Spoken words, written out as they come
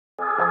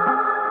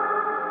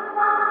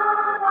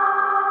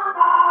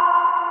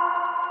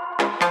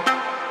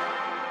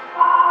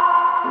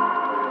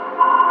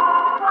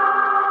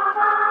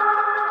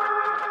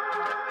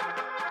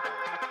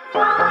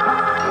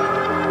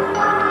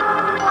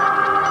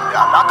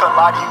I'm not gonna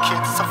lie to you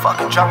kids, it's a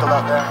fucking jungle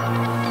out there.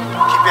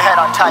 Keep your head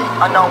on tight,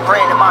 unknown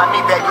brain and mind me,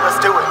 baby, let's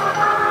do it.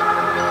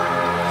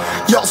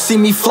 Y'all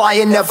see me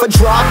flying, never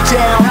drop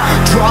down,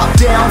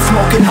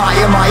 smoking high,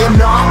 I am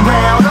not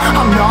round,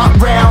 I'm not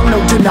round,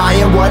 no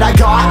denying what I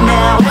got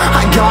now,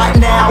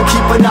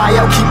 keep an eye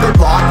out, keep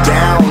it locked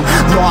down,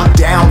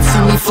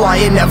 see me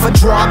flying, never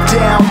drop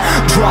down,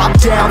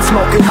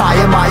 smoking high,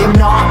 I am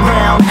not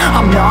round,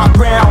 I'm not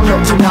round,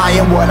 no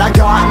denying what I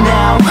got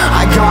now,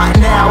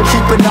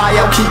 keep an eye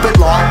out, keep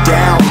it locked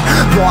down,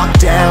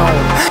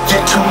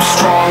 get too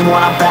strong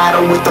when I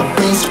battle with the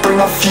beast, bring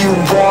a few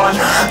on,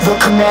 the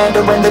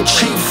commander and the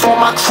chief for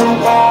my crew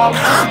on,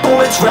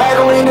 bullets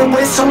rattling and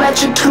whistle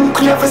at your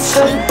toque, never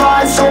sleep,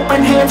 eyes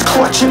open, hands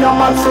clutching on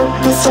my loop,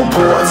 it's a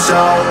war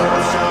zone.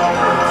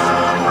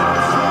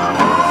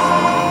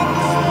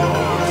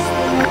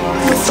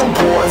 It's a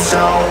war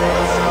zone.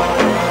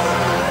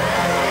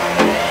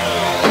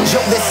 Yo,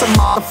 this a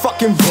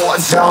motherfucking war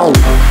zone.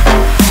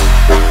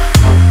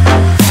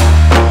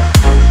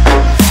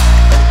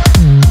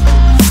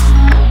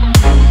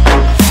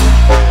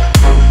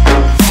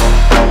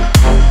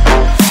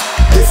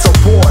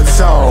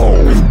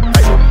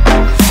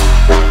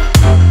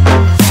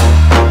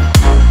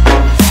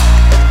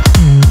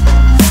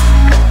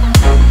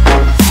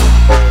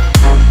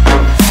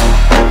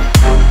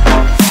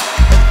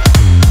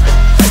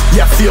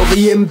 Feel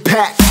the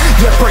impact,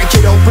 yeah, break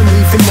it open,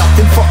 leaving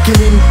nothing fucking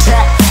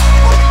intact.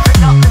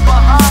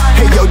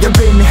 Hey yo, you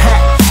been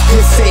hacked, you're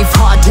safe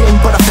hiding,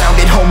 but I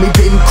found it, homie,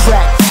 been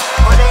cracked.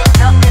 But ain't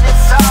nothing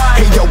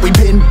inside. Hey yo, we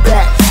been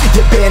back,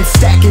 your band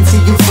stacking,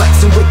 see you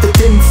flexing with the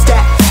thin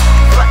stack.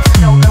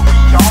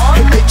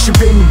 Hey bitch, you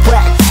been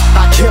whacked,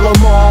 I kill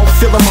them all,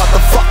 feel the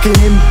motherfucking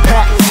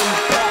impact.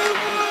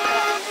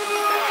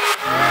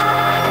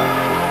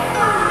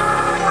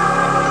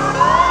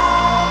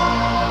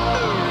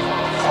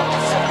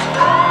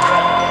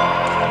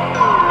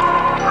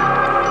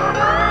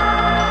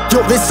 Yo,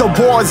 this a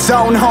war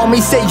zone,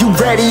 homie, say you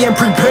ready and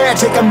prepared.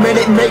 Take a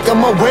minute, make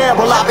them aware.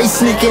 Well, I be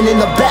sneaking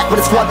in the back, but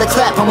it's what the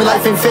clap, homie,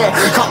 life ain't fair.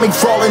 Caught me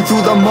crawling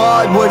through the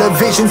mud with a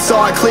vision,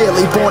 saw it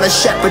clearly. Born a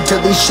shepherd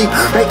to these sheep,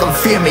 make them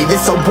fear me.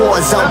 This a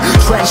war zone,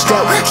 trenched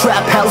out,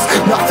 trap house,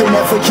 nothing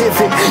ever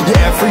given.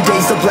 Yeah, every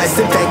day's a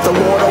blessing, thank the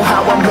Lord, oh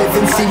how I'm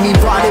living. See me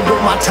riding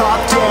with my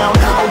top down,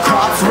 oh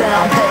cops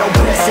round, pedal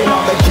pressing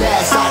on the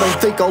gas. I don't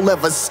think I'll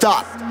ever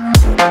stop.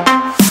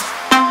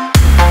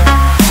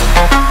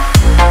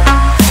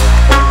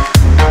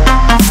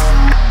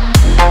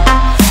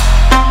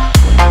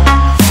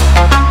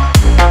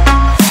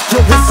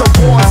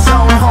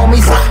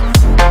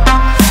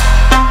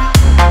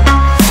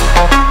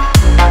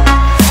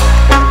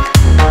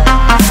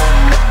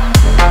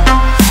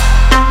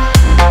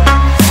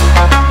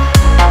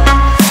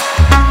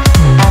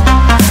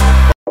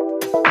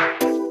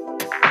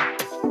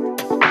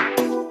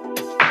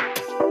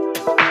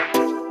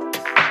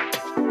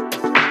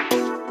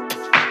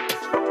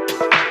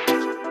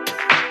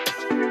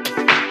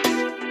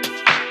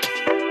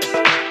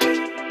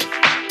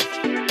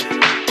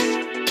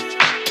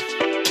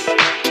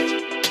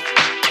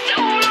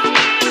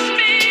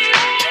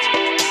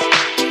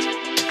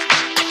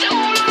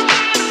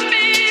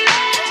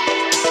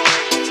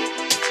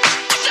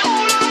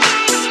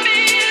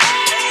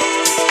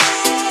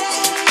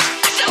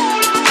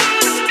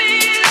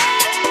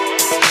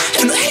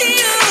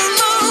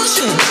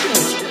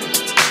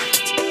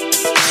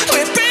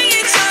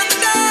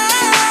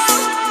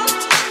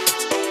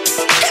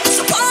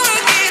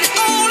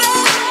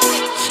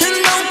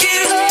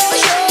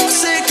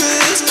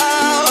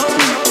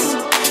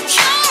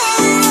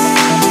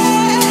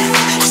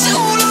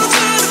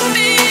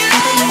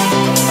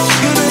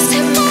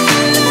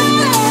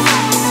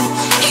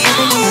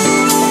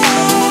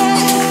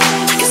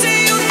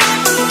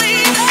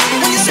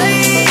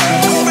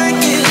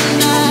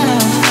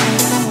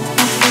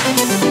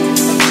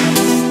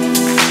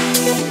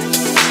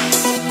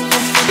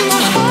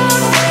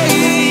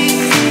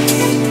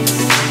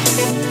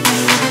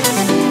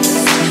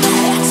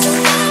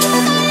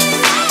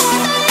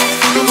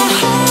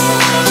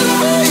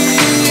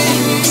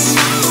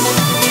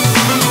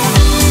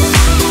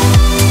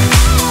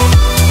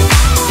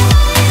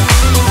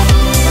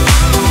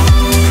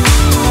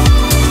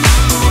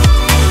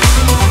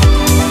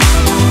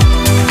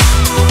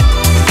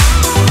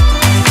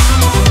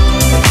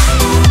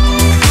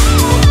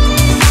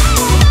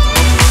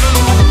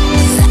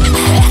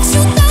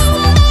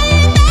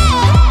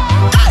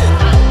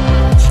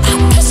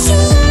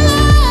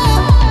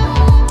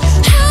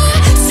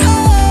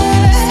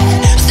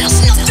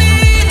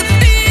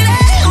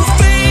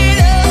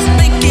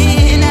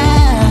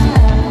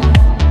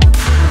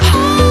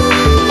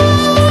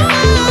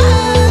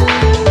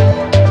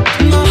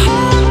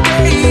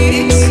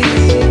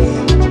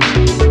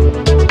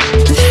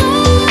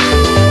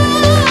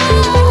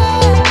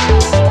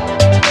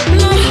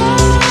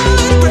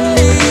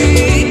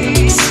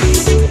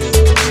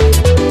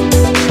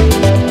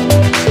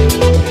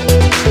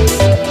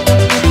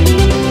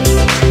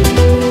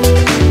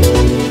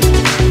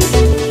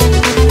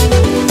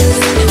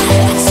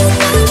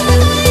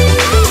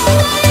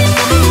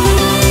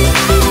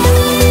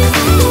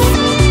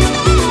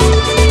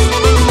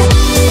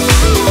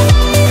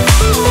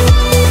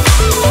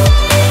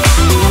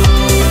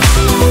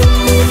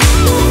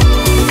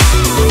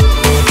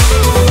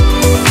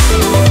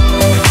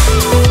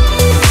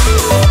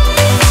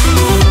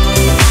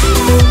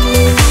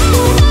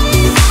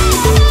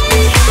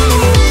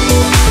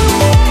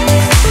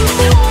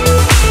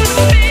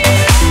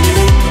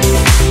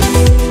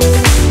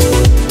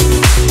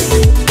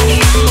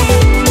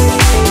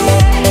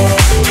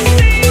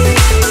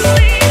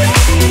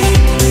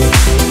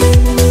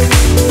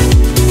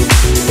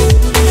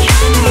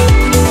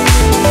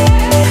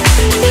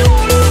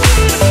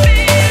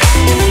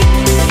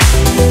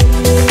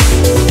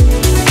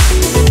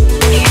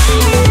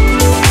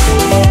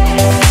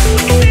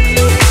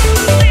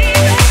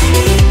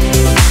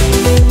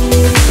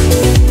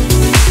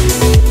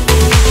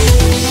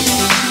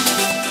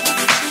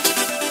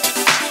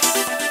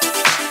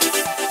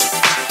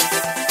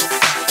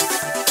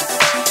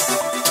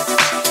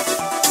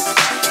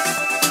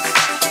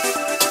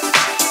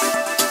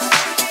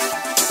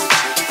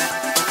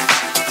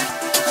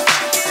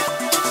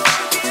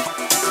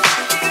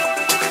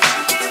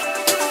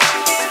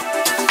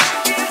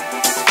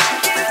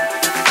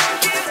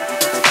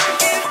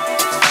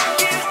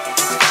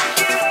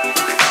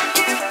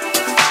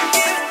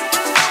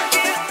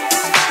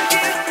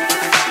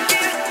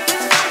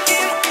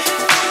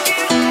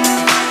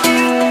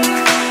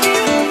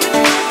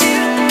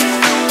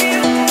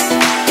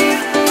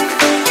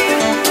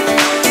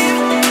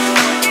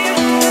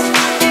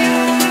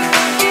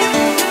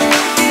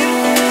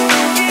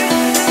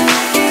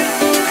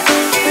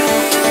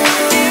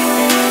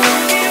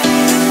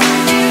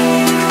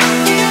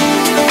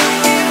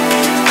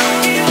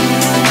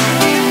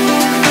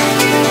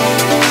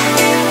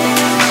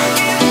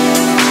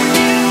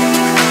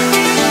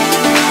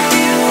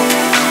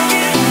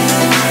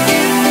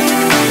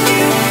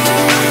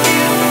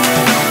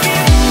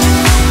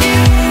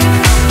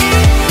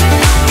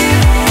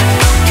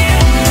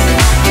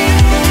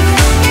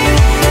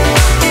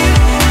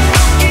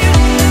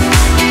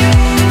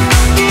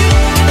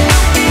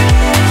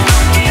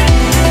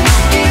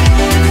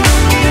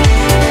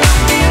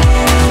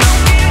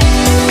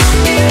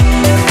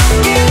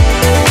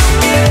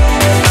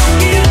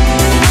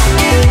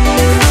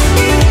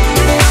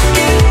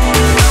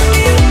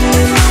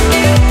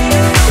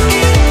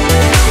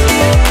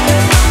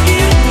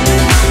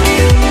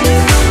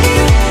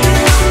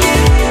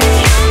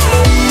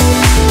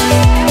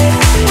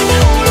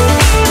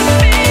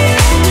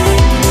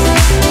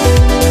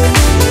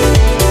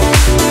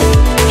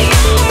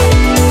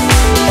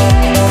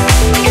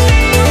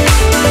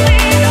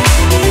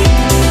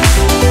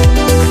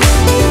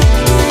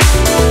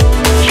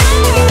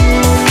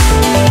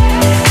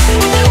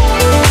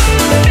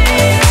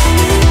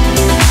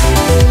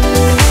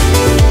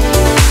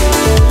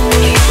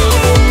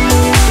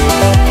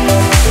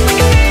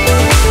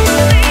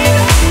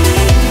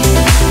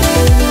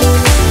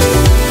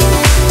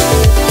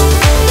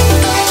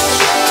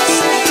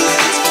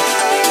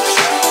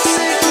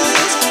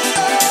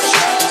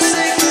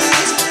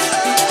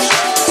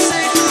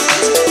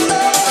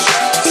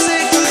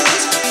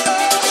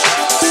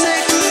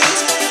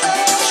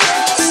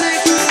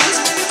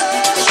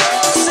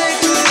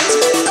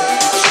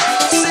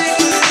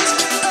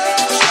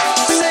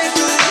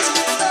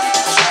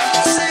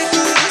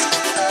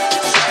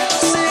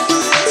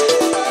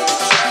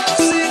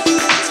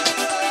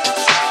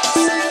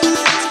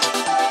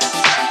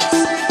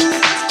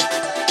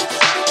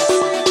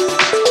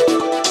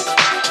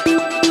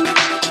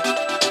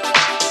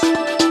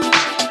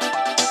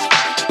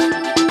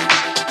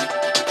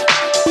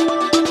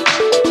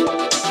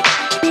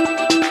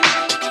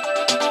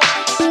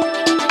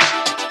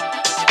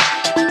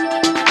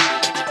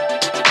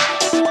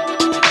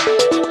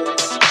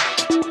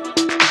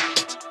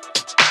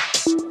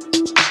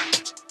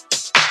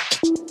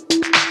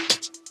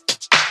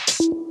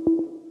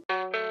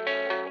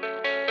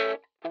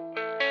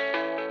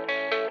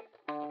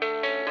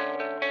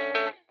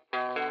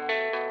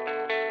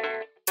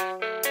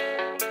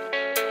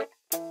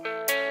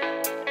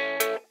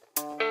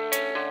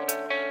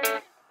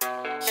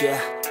 yeah.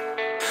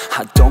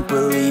 I don't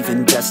believe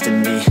in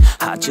destiny,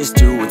 I just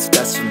do what's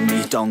best for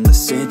me. Don't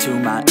listen to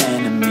my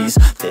enemies,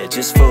 they're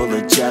just full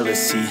of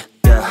jealousy.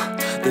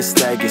 Yeah, this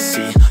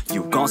legacy,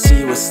 you gon'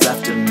 see what's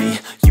left of me.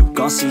 You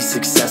gon' see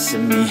success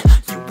in me,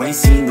 you ain't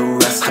seen the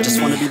rest of me. I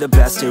just wanna be the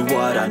best at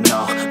what I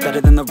know,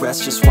 better than the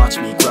rest, just watch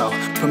me grow.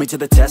 Put me to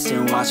the test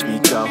and watch me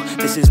go.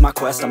 This is my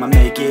quest, I'ma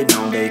make it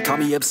known. They call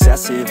me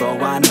obsessive, oh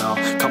I know.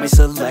 Call me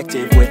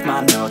selective with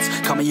my notes,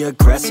 call me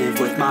aggressive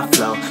with my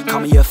flow, call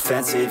me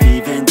offensive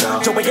even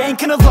though Joe, I ain't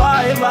gonna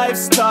lie,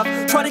 life's tough.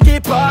 Try to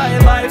get by,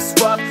 life's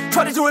rough.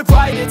 Try to do it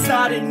right, it's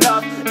not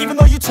enough. Even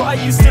though you try,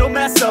 you still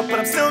mess up. But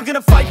I'm still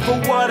gonna fight for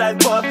what I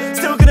love,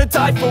 still gonna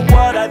die for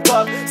what I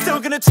love, still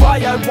gonna try,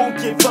 I won't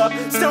give up,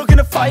 still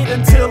gonna fight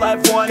until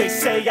I've won. They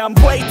say I'm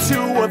way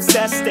too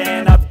obsessed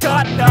and I've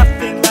got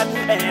nothing left,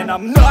 and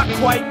I'm not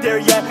quite there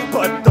yet,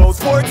 but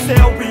those words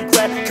they'll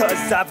regret,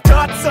 cause I've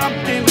got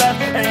something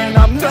left and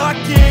I'm not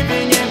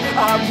giving in.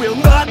 I will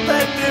not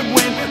let them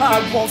win,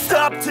 I won't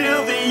stop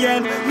till the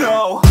end,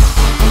 no.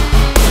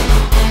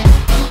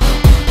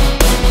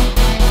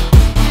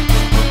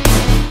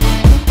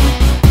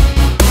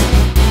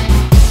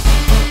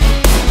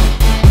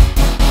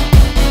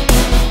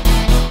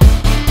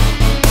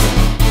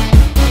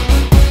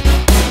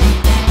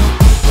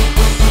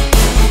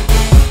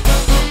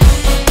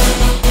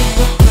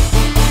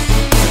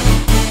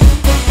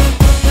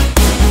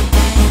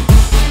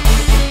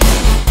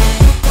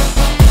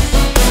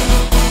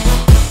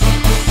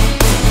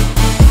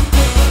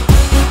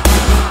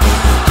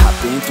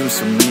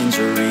 Some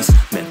injuries,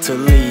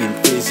 mentally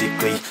and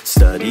physically.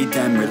 Studied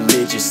them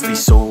religiously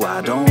so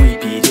I don't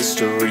repeat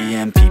history.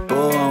 And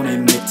people won't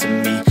admit to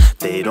me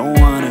they don't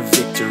want a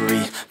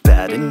victory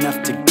bad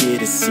enough to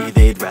get a C.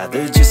 They'd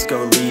rather just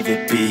go leave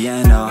it be.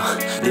 And oh,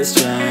 this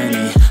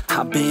journey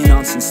I've been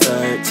on since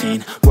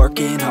 13,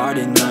 working hard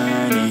and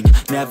learning,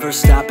 never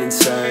stopping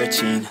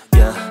searching.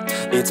 Yeah,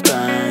 it's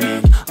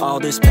burning, all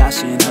this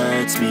passion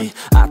hurts me.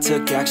 I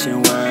took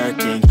action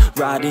working,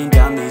 writing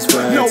down these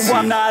words. No,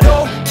 I'm not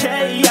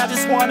okay, I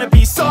just wanna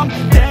be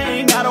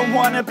something. I don't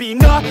wanna be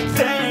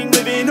nothing,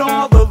 living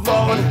all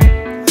alone.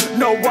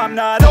 No, I'm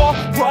not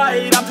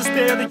alright, I'm just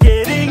barely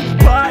getting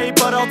by.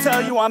 But I'll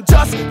tell you I'm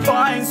just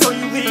fine, so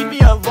you leave me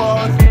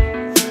alone.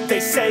 They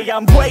say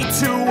I'm way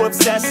too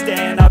obsessed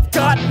and I've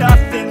got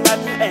nothing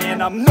left,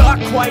 and I'm not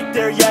quite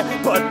there yet,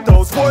 but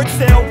those words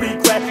they'll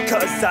regret,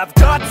 cause I've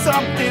got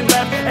something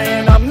left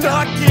and I'm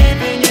not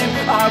giving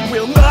in. I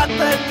will not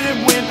let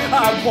them win,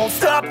 I won't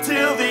stop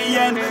till the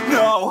end,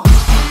 no.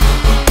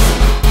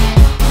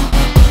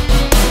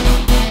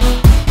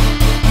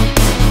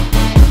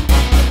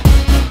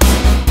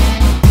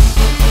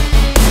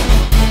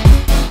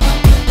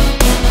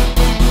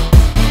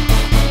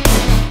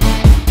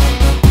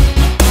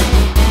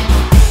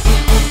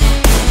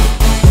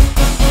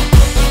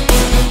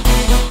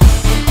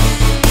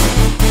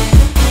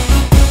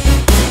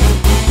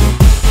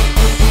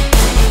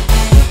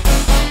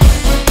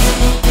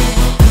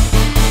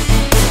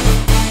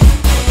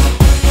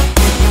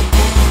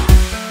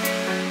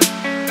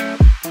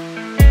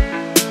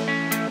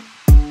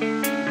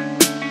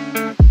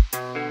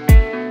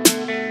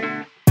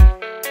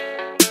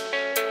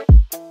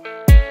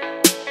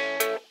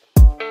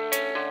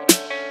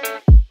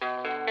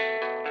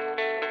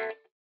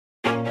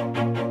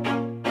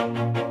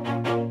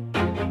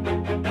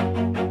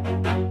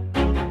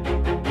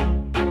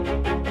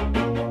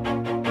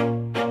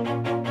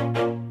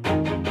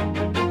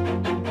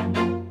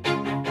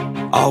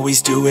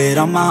 Always do it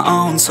on my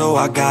own, so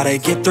I gotta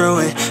get through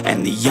it.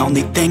 And the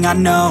only thing I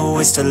know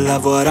is to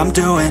love what I'm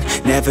doing.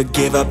 Never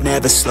give up,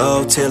 never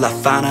slow, till I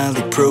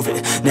finally prove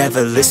it.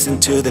 Never listen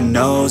to the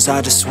no's,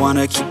 I just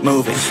wanna keep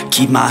moving.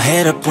 Keep my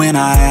head up when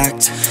I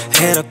act,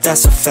 head up,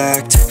 that's a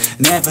fact.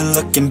 Never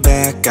looking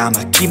back,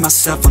 I'ma keep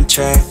myself on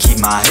track. Keep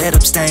my head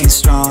up, staying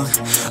strong,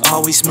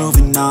 always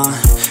moving on.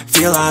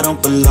 Feel I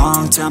don't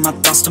belong, tell my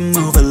thoughts to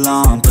move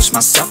along. Push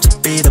myself to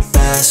be the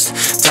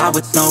best, die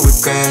with no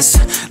regrets.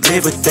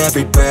 Live with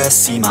every breath,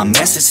 see my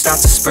message start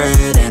to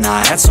spread. And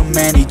I had so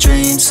many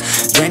dreams,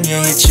 then you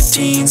hit your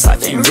teens.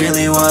 Life ain't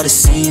really what it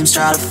seems,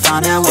 try to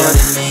find out what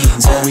it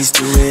means. Always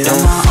do it on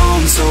my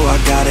own, so I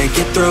gotta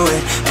get through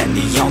it. And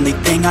the only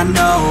thing I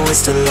know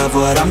is to love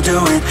what I'm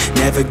doing.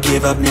 Never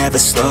give up, never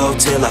slow,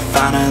 till I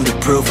finally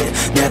prove it.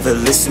 Never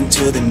listen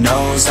to the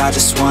no's, I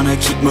just wanna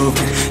keep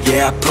moving.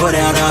 Yeah, I put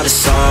out all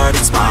this art,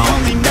 it's my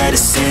only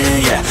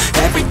medicine. Yeah,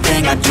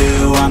 everything I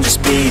do, I'm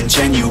just being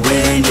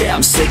genuine. Yeah,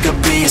 I'm sick of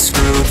being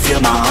screwed, feel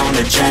my own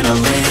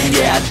adrenaline.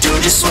 Yeah, I do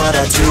just what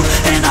I do,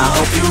 and I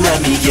hope you let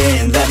me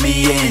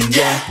in,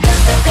 yeah.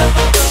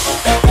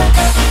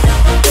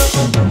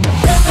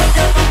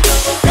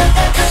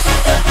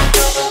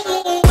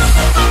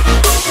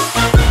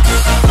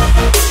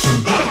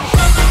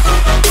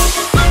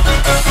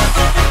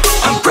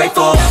 I'm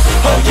grateful,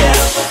 oh yeah,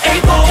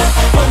 able,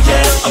 oh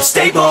yeah, I'm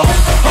stable,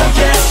 oh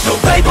yeah, no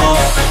label,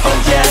 oh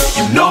yeah,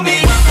 you know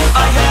me,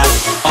 I have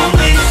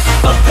only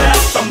a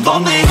path, I'm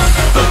lonely,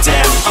 but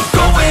damn, I'm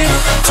going to win.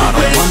 I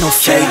don't want no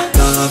fake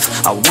love,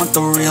 love, I want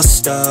the real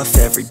stuff.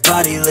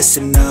 Everybody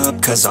listen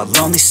up, cause I'll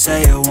only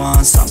say it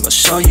once. I'm gonna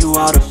show you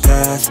all the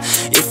path.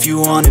 If you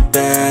want it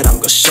bad, I'm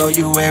gonna show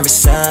you where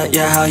it's at.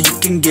 Yeah, how you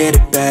can get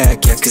it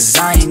back. Yeah, cause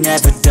I ain't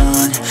never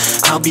done.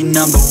 I'll be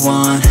number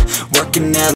one, working